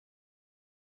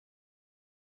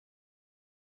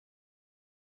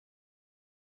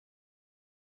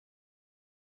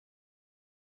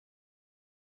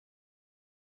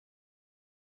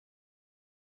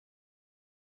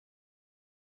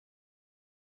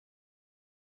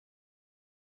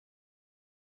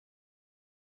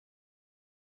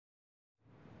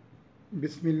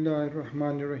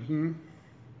Bismillahirrahmanirrahim.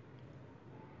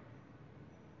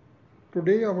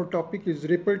 Today our topic is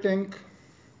ripple tank.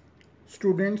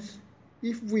 Students,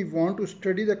 if we want to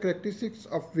study the characteristics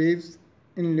of waves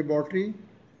in laboratory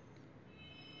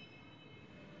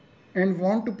and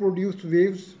want to produce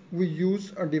waves, we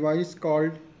use a device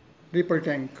called ripple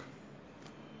tank.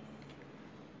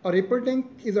 A ripple tank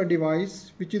is a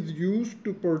device which is used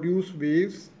to produce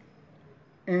waves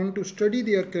and to study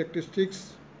their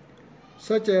characteristics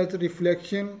such as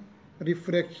reflection,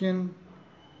 refraction,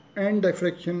 and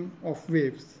diffraction of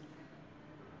waves.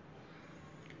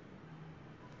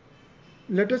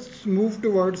 Let us move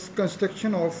towards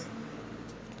construction of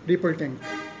ripple tank.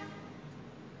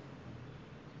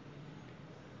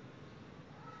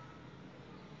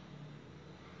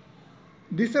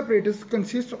 This apparatus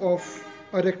consists of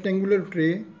a rectangular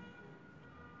tray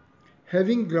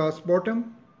having glass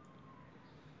bottom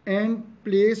and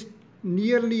placed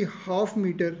nearly half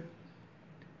meter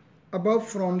above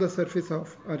from the surface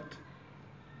of earth.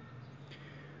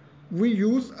 We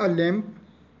use a lamp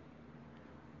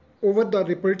over the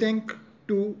ripple tank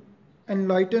to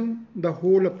enlighten the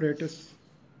whole apparatus.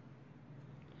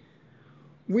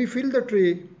 We fill the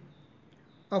tray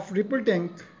of ripple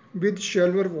tank with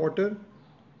shallower water.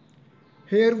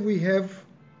 Here we have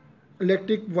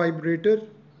electric vibrator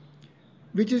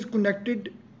which is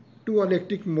connected to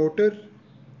electric motor.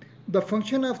 The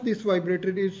function of this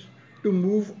vibrator is to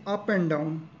move up and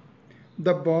down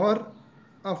the bar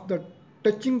of the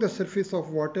touching the surface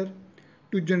of water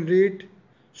to generate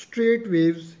straight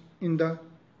waves in the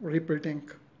ripple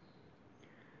tank.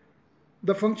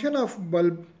 The function of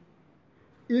bulb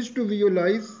is to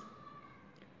visualize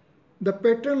the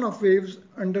pattern of waves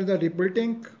under the ripple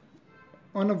tank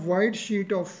on a wide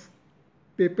sheet of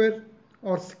paper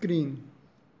or screen.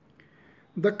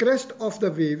 The crest of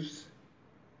the waves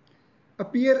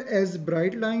appear as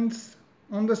bright lines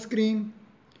on the screen,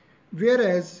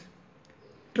 whereas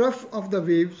trough of the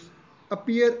waves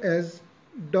appear as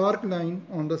dark line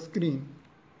on the screen.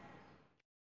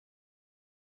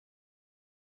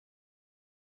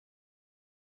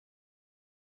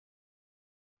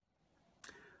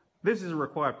 This is a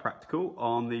required practical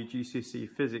on the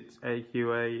GCSE Physics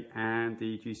AQA and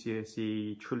the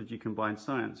GCSE Trilogy Combined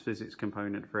Science Physics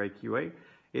component for AQA.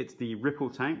 It's the ripple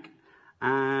tank,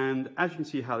 and as you can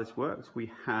see how this works,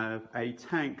 we have a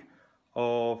tank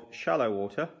of shallow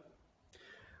water.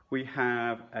 We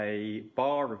have a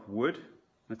bar of wood.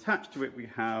 Attached to it we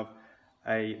have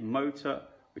a motor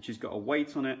which has got a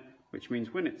weight on it, which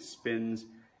means when it spins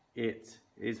it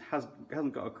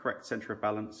hasn't got a correct center of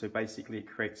balance, so basically it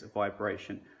creates a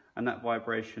vibration, and that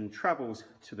vibration travels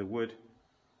to the wood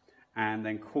and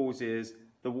then causes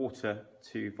the water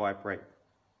to vibrate.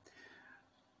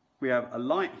 We have a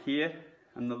light here,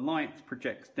 and the light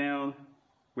projects down,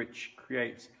 which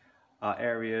creates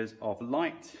areas of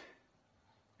light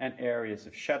and areas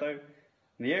of shadow.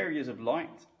 And the areas of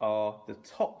light are the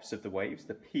tops of the waves,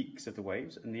 the peaks of the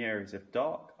waves, and the areas of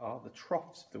dark are the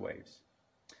troughs of the waves.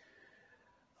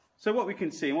 So what we can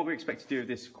see and what we expect to do with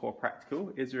this core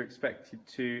practical is we're expected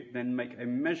to then make a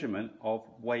measurement of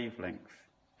wavelength.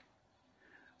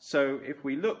 So if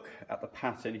we look at the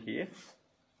pattern here,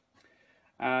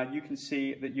 you can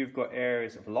see that you've got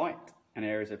areas of light and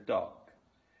areas of dark.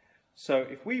 So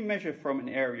if we measure from an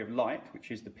area of light, which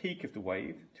is the peak of the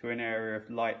wave, to an area of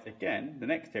light again, the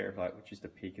next area of light, which is the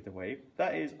peak of the wave,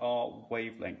 that is our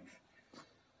wavelength.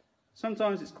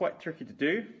 Sometimes it's quite tricky to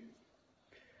do.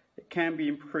 It can be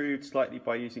improved slightly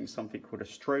by using something called a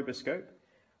stroboscope,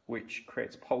 which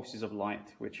creates pulses of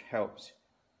light, which helps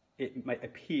it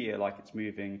appear like it's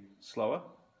moving slower.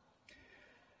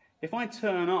 If I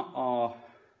turn up our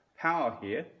power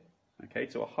here, okay,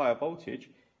 to a higher voltage,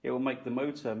 it will make the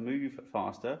motor move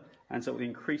faster, and so it will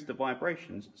increase the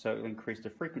vibrations, so it will increase the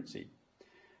frequency.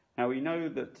 Now we know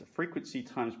that frequency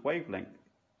times wavelength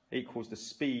equals the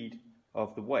speed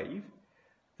of the wave.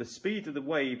 The speed of the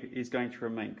wave is going to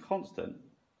remain constant,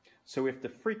 so if the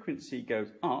frequency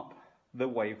goes up, the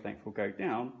wavelength will go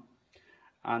down,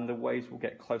 and the waves will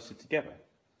get closer together.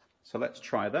 So let's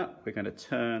try that. We're going to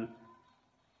turn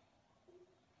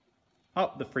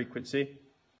up the frequency.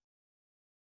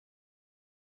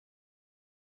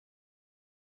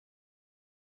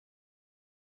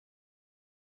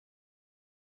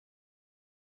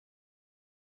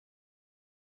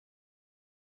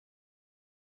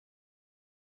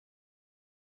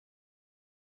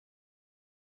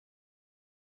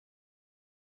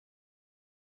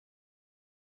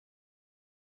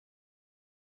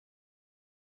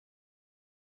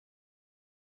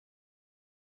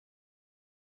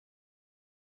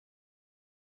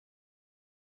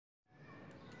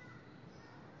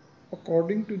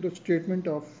 According to the statement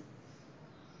of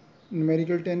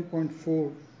numerical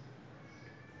 10.4,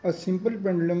 a simple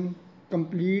pendulum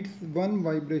completes one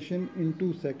vibration in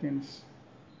 2 seconds.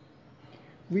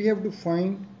 We have to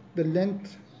find the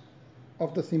length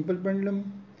of the simple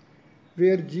pendulum,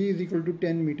 where g is equal to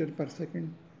 10 meter per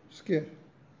second square.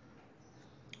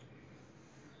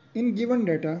 In given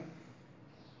data,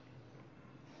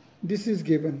 this is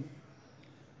given.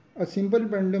 A simple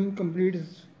pendulum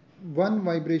completes one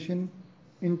vibration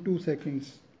in 2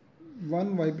 seconds.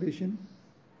 One vibration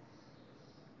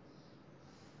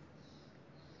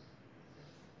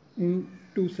in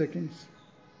 2 seconds.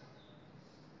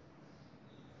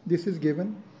 This is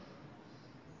given.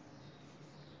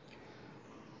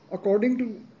 According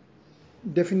to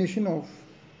definition of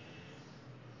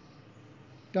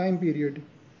time period,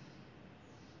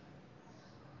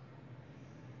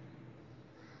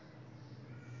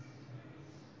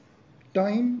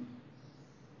 time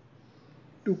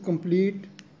to complete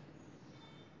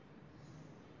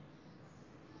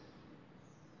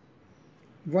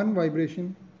one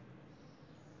vibration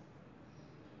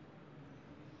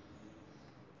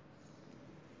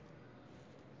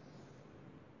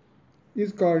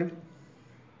is called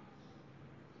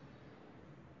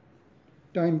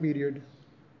time period.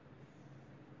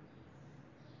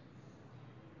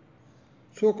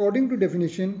 So according to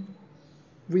definition,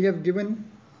 we have given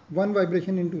one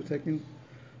vibration in 2 seconds.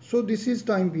 So this is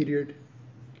time period.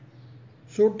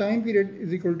 So time period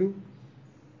is equal to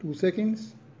 2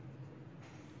 seconds.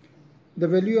 The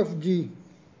value of g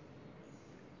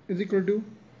is equal to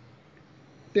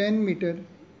 10 meter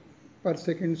per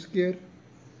second square.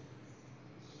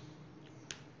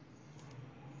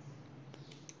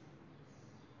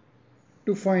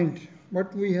 To find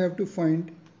what we have to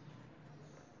find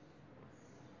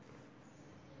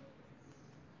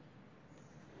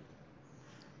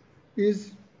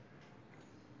is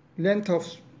length of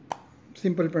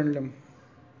simple pendulum.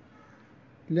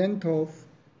 Length of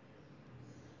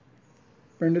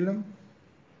pendulum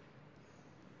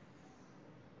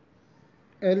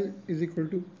L is equal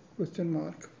to question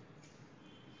mark.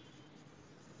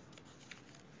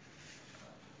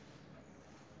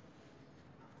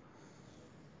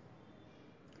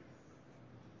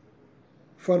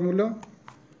 Formula: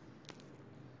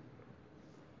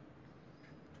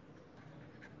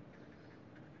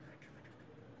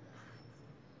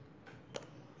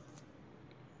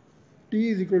 T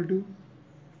is equal to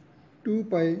 2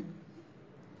 pi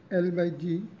L by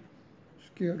G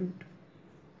square root.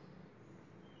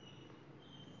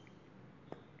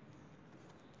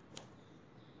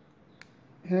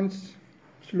 Hence,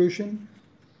 solution: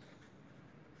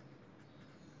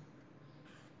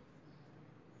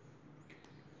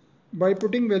 by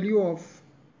putting value of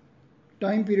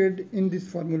time period in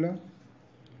this formula,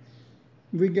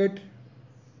 we get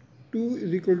 2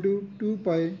 is equal to 2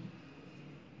 pi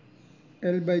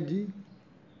L by G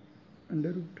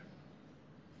under root.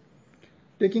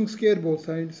 Taking square both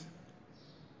sides.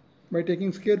 By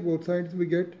taking square both sides, we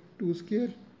get 2 square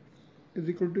is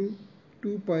equal to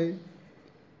 2 pi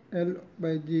L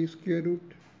by G square root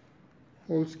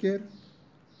whole square.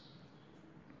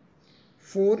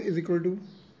 4 is equal to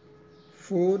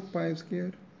 4 pi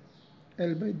square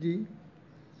L by G.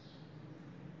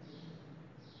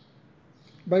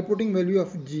 By putting value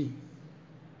of G,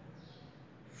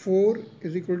 4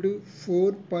 is equal to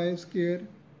 4 pi square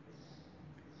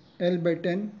L by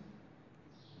 10.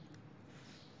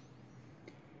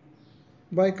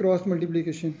 By cross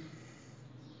multiplication,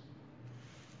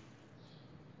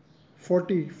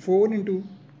 40, 4 into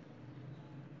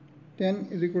 10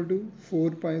 is equal to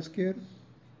 4 pi square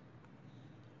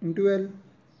into L.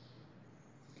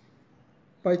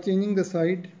 By changing the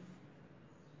side,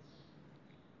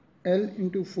 L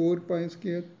into 4 pi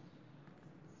square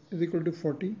is equal to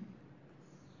 40,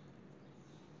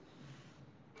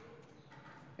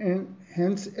 and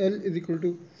hence L is equal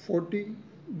to 40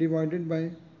 divided by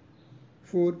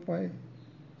 4 pi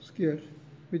square,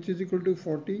 which is equal to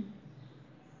 40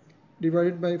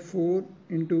 divided by 4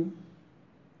 into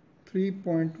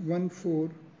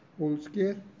 3.14 whole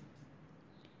square,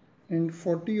 and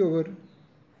 40 over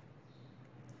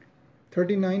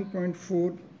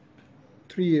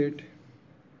 39.438.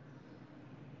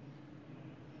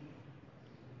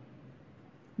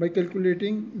 By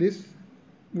calculating this,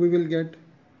 we will get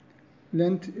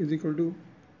length is equal to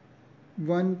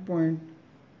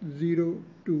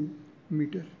 1.02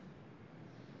 meter.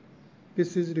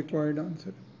 This is required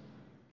answer.